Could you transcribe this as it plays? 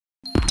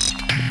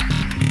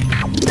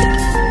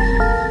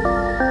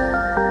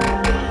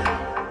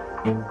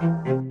Hey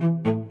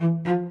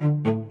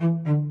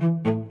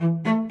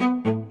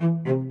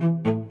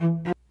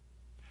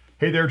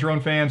there,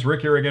 drone fans.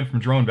 Rick here again from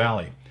Drone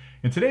Valley.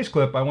 In today's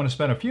clip, I want to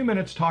spend a few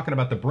minutes talking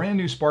about the brand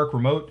new Spark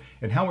remote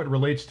and how it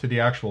relates to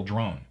the actual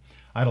drone.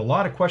 I had a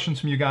lot of questions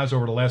from you guys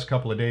over the last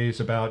couple of days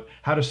about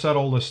how to set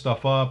all this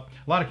stuff up.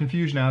 A lot of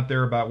confusion out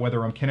there about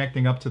whether I'm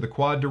connecting up to the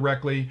quad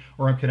directly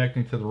or I'm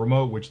connecting to the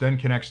remote, which then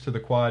connects to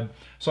the quad.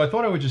 So I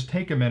thought I would just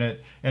take a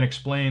minute and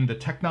explain the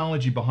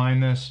technology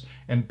behind this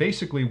and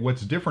basically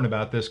what's different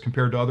about this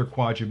compared to other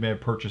quads you may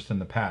have purchased in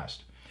the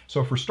past.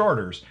 So for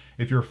starters,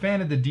 if you're a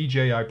fan of the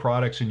DJI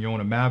products and you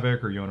own a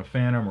Mavic or you own a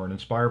Phantom or an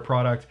Inspire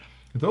product,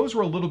 those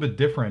were a little bit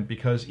different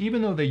because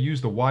even though they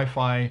use the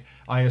Wi-Fi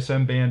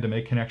ISM band to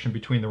make connection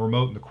between the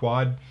remote and the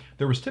quad,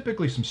 there was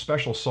typically some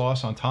special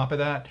sauce on top of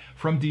that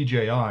from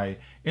DJI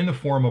in the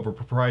form of a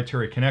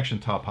proprietary connection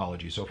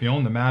topology. So if you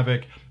own the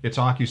Mavic, it's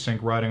OcuSync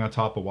riding on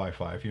top of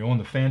Wi-Fi. If you own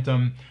the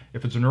Phantom,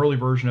 if it's an early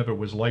version of it,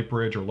 was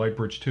Lightbridge or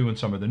Lightbridge 2 and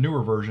some of the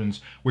newer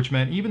versions, which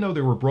meant even though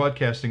they were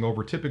broadcasting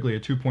over typically a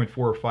 2.4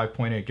 or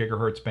 5.8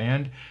 gigahertz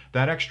band,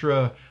 that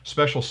extra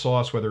special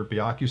sauce, whether it be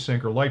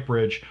OcuSync or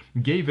Lightbridge,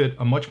 gave it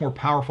a much more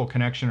powerful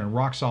connection and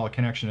rock solid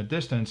connection at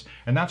distance,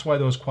 and that's why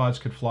those quads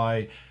could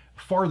fly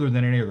farther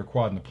than any other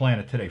quad on the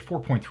planet today,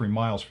 4.3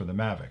 miles for the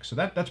Mavic. So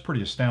that's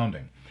pretty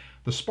astounding.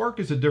 The Spark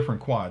is a different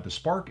quad. The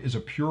Spark is a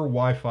pure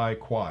Wi-Fi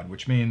quad,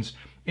 which means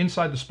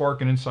inside the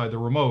Spark and inside the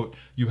remote,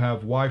 you have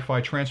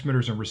Wi-Fi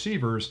transmitters and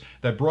receivers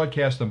that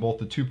broadcast on both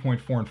the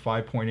 2.4 and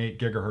 5.8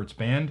 gigahertz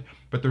band,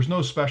 but there's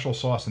no special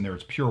sauce in there.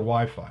 It's pure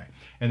Wi-Fi.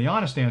 And the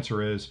honest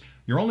answer is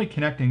you're only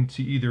connecting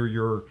to either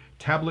your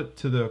tablet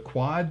to the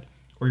quad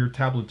or your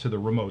tablet to the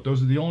remote.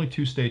 Those are the only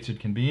two states it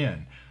can be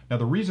in. Now,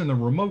 the reason the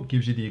remote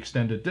gives you the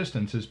extended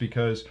distance is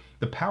because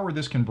the power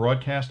this can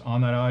broadcast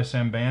on that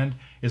ISM band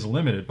is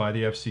limited by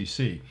the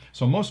FCC.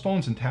 So most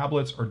phones and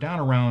tablets are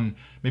down around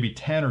maybe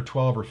 10 or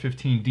 12 or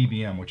 15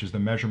 dBm, which is the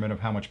measurement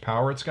of how much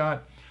power it's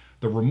got.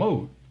 The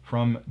remote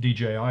from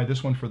DJI,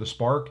 this one for the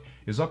Spark,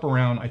 is up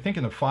around, I think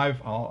in the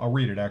I'll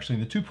read it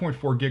actually, in the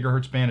 2.4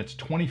 gigahertz band, it's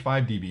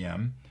 25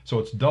 dBm. So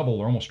it's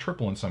double or almost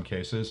triple in some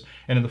cases.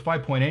 And in the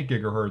 5.8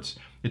 gigahertz,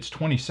 it's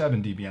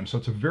 27 dBm. So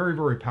it's a very,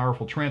 very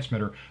powerful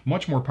transmitter,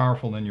 much more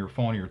powerful than your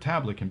phone or your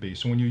tablet can be.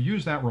 So when you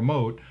use that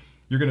remote,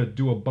 you're going to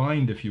do a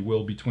bind, if you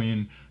will,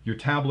 between your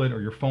tablet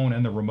or your phone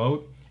and the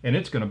remote, and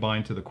it's going to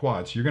bind to the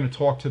quad. So you're going to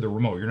talk to the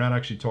remote. You're not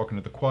actually talking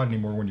to the quad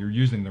anymore when you're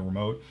using the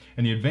remote.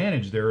 And the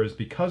advantage there is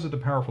because of the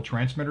powerful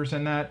transmitters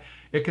in that,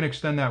 it can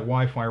extend that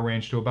Wi-Fi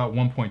range to about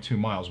 1.2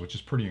 miles, which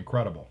is pretty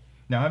incredible.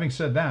 Now, having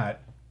said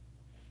that,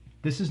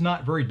 this is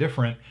not very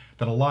different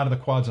than a lot of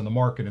the quads on the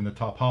market in the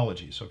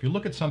topology. So if you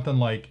look at something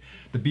like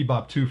the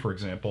Bebop 2, for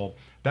example,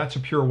 that's a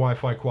pure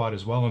Wi-Fi quad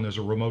as well, and there's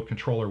a remote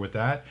controller with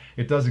that.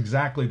 It does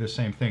exactly the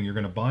same thing. You're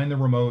going to bind the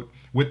remote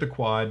with the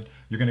quad,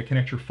 you're going to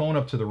connect your phone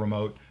up to the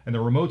remote, and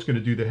the remote's going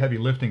to do the heavy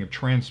lifting of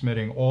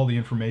transmitting all the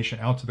information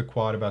out to the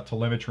quad about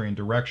telemetry and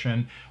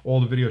direction, all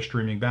the video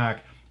streaming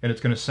back, and it's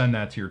going to send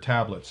that to your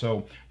tablet.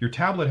 So your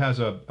tablet has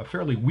a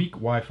fairly weak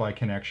Wi-Fi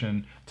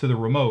connection to the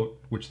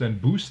remote, which then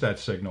boosts that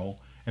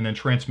signal and then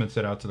transmits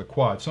it out to the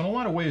quad. So in a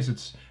lot of ways,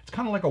 it's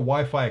kind of like a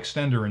Wi-Fi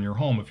extender in your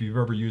home if you've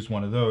ever used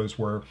one of those,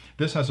 where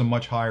this has a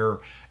much higher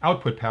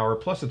output power,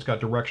 plus it's got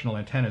directional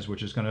antennas,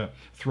 which is going to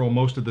throw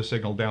most of the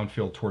signal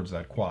downfield towards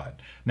that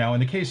quad. Now, in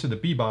the case of the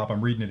Bebop,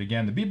 I'm reading it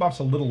again, the Bebop's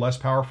a little less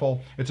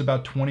powerful. It's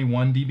about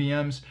 21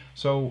 dBms,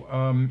 so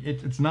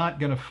it's not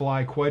going to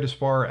fly quite as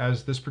far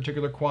as this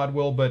particular quad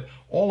will, but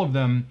all of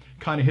them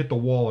kind of hit the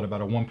wall at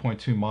about a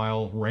 1.2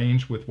 mile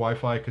range with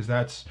Wi-Fi, because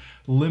that's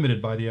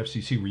limited by the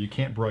FCC, where you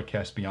can't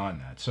broadcast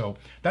beyond that. So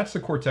that's the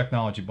core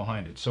technology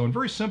behind it. So in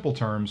very simple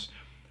terms,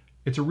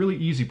 it's a really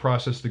easy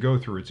process to go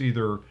through. It's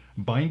either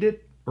bind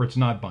it or it's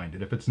not bind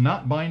it. If it's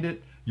not bind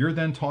it, you're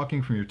then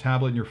talking from your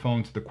tablet and your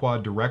phone to the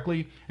quad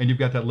directly, and you've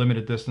got that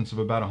limited distance of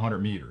about 100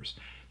 meters.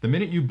 The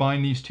minute you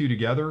bind these two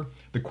together,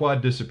 the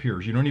quad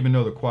disappears. You don't even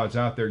know the quad's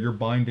out there. You're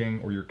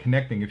binding, or you're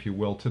connecting, if you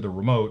will, to the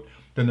remote.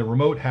 Then the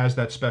remote has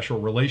that special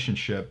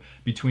relationship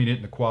between it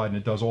and the quad, and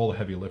it does all the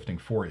heavy lifting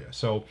for you.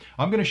 So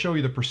I'm going to show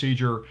you the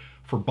procedure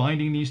for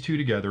binding these two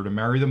together to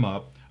marry them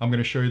up. I'm going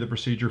to show you the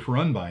procedure for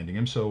unbinding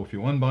them. So if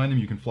you unbind them,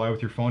 you can fly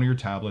with your phone or your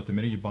tablet. The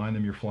minute you bind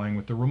them, you're flying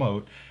with the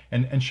remote,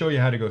 and show you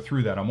how to go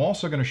through that. I'm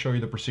also going to show you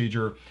the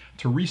procedure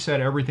to reset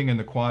everything in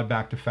the quad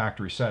back to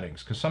factory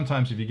settings, because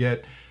sometimes if you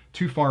get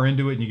too far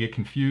into it and you get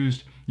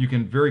confused, you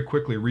can very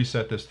quickly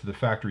reset this to the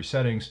factory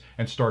settings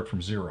and start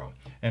from zero.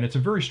 And it's a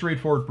very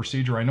straightforward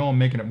procedure. I know I'm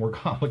making it more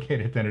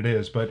complicated than it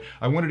is, but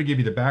I wanted to give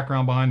you the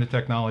background behind the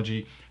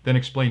technology, then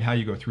explain how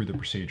you go through the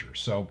procedure.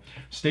 So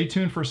stay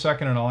tuned for a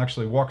second and I'll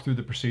actually walk through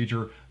the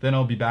procedure, then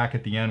I'll be back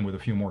at the end with a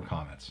few more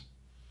comments.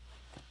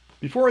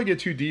 Before I get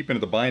too deep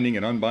into the binding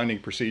and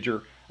unbinding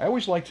procedure, I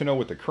always like to know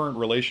what the current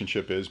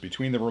relationship is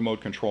between the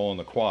remote control and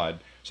the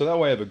quad, so that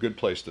way I have a good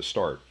place to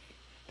start.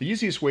 The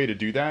easiest way to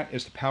do that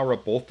is to power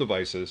up both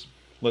devices,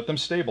 let them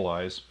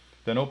stabilize,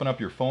 then open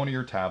up your phone or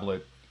your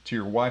tablet to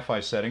your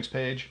Wi-Fi settings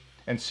page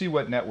and see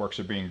what networks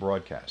are being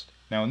broadcast.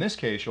 Now in this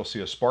case, you'll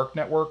see a Spark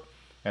network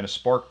and a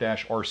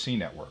Spark-RC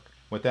network.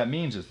 What that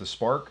means is the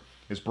Spark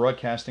is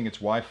broadcasting its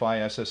Wi-Fi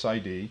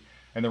SSID,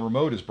 and the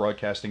remote is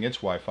broadcasting its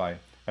Wi-Fi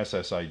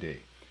SSID.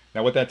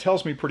 Now what that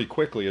tells me pretty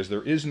quickly is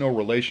there is no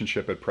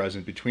relationship at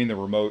present between the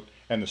remote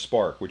and the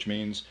Spark, which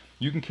means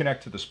you can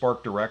connect to the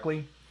Spark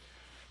directly.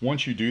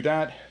 Once you do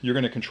that, you're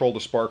going to control the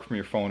Spark from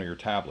your phone or your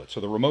tablet.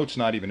 So the remote's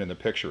not even in the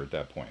picture at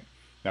that point.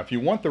 Now if you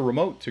want the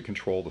remote to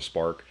control the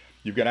Spark,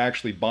 you've got to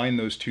actually bind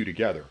those two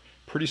together.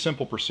 Pretty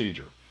simple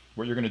procedure.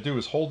 What you're going to do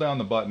is hold down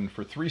the button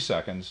for 3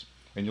 seconds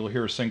and you'll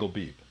hear a single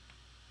beep.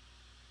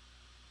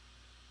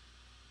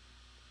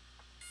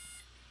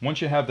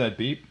 Once you have that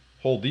beep,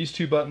 hold these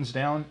two buttons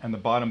down and the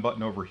bottom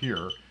button over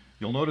here.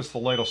 You'll notice the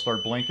light will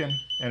start blinking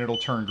and it'll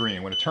turn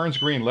green. When it turns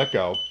green, let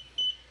go.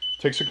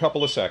 Takes a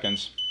couple of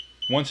seconds.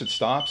 Once it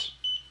stops,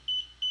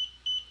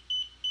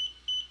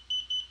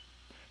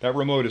 that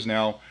remote is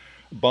now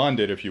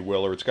bonded, if you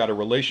will, or it's got a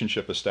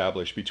relationship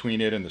established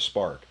between it and the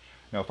Spark.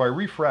 Now if I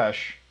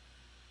refresh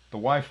the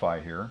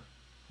Wi-Fi here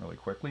really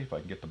quickly, if I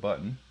can get the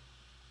button,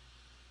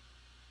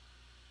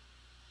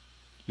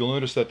 you'll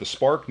notice that the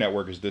Spark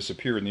network has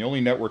disappeared and the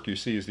only network you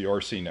see is the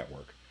RC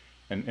network.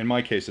 And in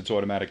my case, it's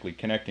automatically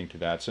connecting to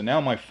that. So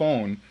now my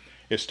phone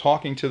is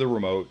talking to the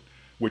remote,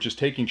 which is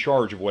taking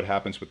charge of what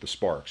happens with the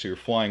Spark. So you're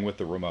flying with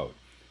the remote.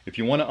 If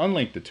you want to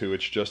unlink the two,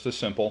 it's just as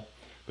simple.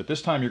 But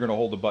this time you're going to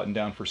hold the button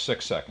down for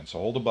 6 seconds. So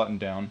hold the button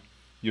down.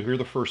 You'll hear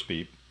the first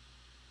beep.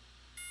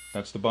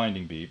 That's the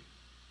binding beep.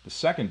 The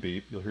second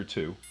beep, you'll hear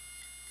 2.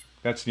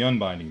 That's the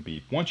unbinding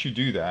beep. Once you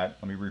do that,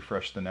 let me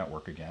refresh the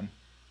network again.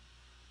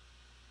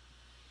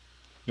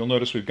 You'll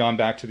notice we've gone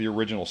back to the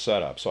original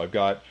setup. So I've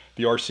got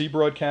the RC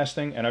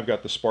broadcasting and I've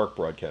got the Spark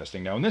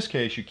broadcasting. Now in this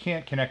case, you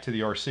can't connect to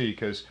the RC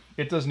because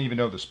it doesn't even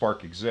know the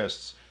Spark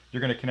exists.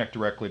 You're going to connect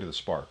directly to the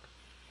Spark.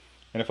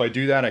 And if I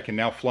do that, I can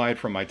now fly it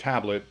from my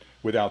tablet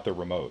without the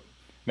remote.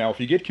 Now if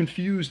you get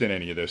confused in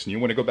any of this and you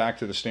want to go back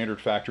to the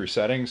standard factory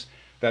settings,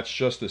 that's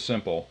just as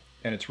simple.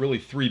 And it's really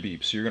 3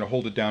 beeps. So you're going to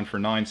hold it down for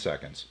 9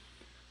 seconds.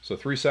 So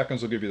 3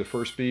 seconds will give you the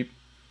first beep.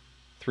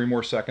 3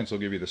 more seconds will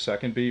give you the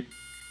second beep.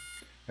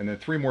 And then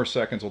 3 more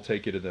seconds will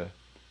take you to the,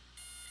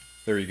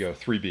 there you go,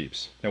 3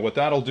 beeps. Now what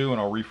that'll do,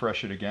 and I'll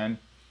refresh it again,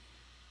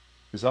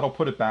 is that'll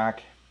put it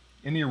back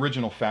in the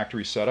original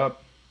factory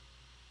setup,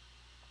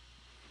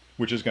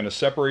 which is going to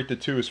separate the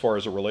two as far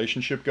as a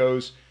relationship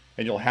goes,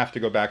 and you'll have to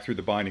go back through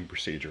the binding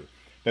procedure.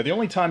 Now the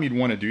only time you'd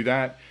want to do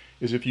that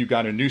is if you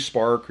got a new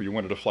Spark or you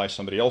wanted to fly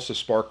somebody else's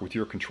Spark with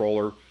your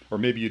controller, or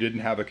maybe you didn't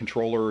have a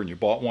controller and you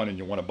bought one and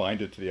you want to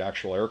bind it to the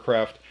actual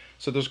aircraft.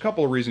 So there's a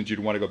couple of reasons you'd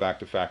want to go back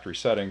to factory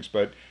settings,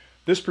 but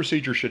this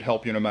procedure should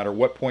help you no matter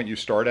what point you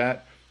start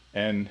at.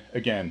 And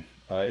again,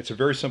 it's a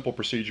very simple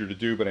procedure to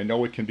do, but I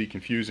know it can be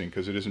confusing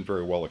because it isn't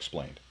very well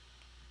explained.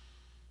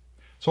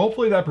 So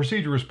hopefully that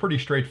procedure is pretty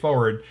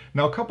straightforward.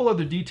 Now a couple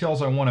other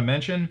details I want to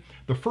mention.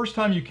 The first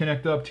time you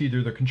connect up to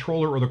either the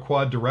controller or the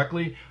quad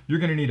directly, you're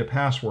going to need a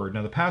password.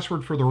 Now the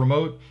password for the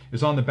remote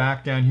is on the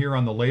back down here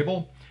on the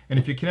label. And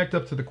if you connect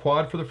up to the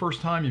quad for the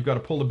first time, you've got to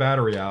pull the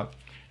battery out.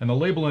 And the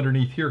label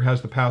underneath here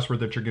has the password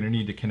that you're going to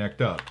need to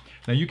connect up.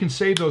 Now you can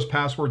save those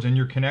passwords in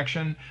your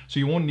connection, so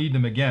you won't need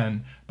them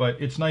again,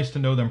 but it's nice to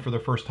know them for the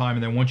first time,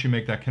 and then once you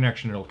make that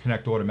connection, it'll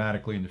connect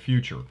automatically in the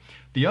future.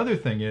 The other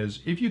thing is,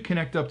 if you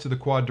connect up to the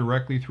quad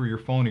directly through your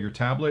phone or your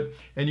tablet,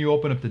 and you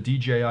open up the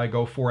DJI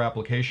Go 4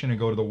 application and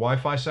go to the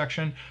Wi-Fi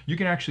section, you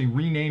can actually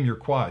rename your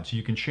quad. So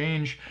you can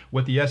change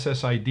what the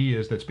SSID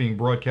is that's being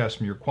broadcast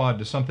from your quad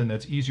to something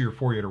that's easier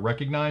for you to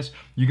recognize.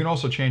 You can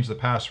also change the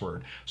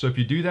password. So if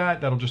you do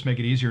that, that'll just make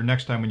it easier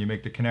next time when you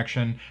make the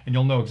connection, and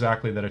you'll know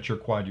exactly that it's your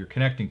quad you're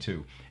connecting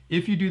to.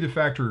 If you do the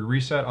factory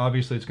reset,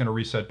 obviously it's going to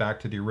reset back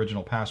to the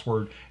original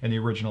password and the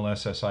original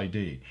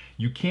SSID.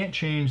 You can't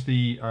change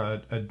the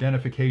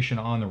identification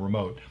on the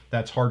remote.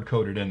 That's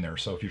hard-coded in there.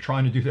 So if you're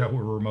trying to do that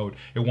with a remote,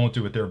 it won't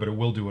do it there, but it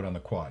will do it on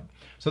the quad.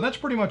 So that's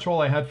pretty much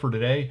all I had for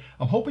today.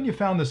 I'm hoping you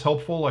found this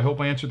helpful. I hope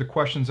I answered the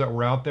questions that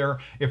were out there.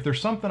 If there's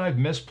something I've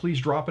missed,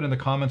 please drop it in the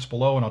comments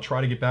below and I'll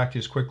try to get back to you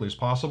as quickly as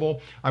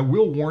possible. I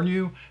will warn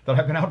you that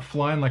I've been out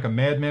flying like a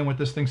madman with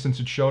this thing since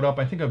it showed up.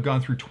 I think I've gone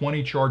through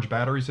 20 charged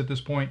batteries at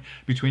this point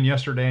between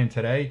yesterday and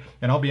today,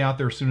 and I'll be out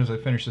there as soon as I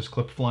finish this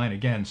clip flying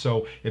again.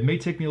 So it may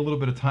take me a little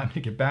bit of time to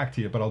get back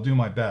to you, but I'll do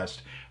my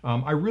best.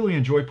 I really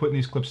enjoy putting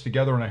these clips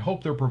together, and I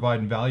hope they're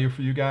providing value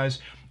for you guys.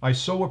 I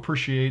so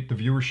appreciate the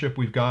viewership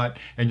we've got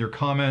and your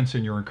comments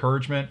and your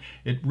encouragement.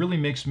 It really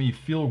makes me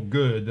feel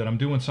good that I'm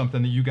doing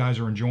something that you guys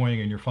are enjoying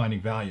and you're finding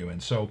value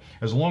in. So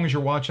as long as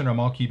you're watching them,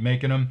 I'll keep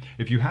making them.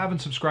 If you haven't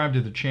subscribed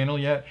to the channel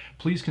yet,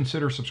 please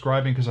consider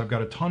subscribing because I've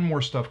got a ton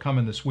more stuff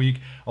coming this week.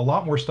 A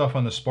lot more stuff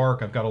on the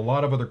Spark. I've got a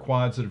lot of other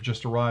quads that have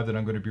just arrived that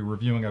I'm going to be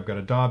reviewing. I've got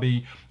a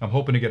Dobby. I'm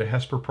hoping to get a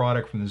Hesper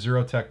product from the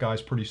Zero Tech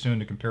guys pretty soon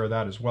to compare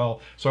that as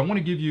well. So I want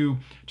to give you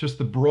just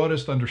the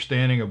broadest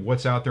understanding of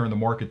what's out there in the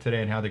market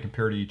today and how they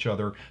compare to each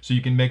other so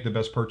you can make the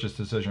best purchase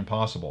decision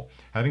possible.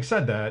 Having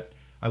said that,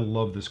 I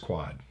love this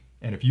quad.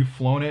 And if you've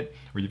flown it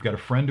or you've got a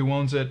friend who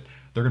owns it,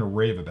 they're going to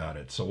rave about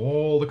it. So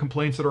all the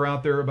complaints that are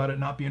out there about it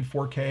not being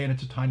 4K and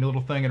it's a tiny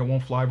little thing and it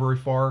won't fly very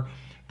far,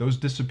 those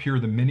disappear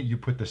the minute you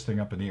put this thing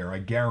up in the air. I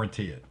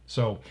guarantee it.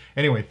 So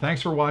anyway, thanks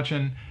for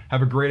watching.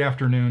 Have a great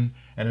afternoon.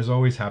 And as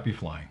always, happy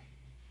flying.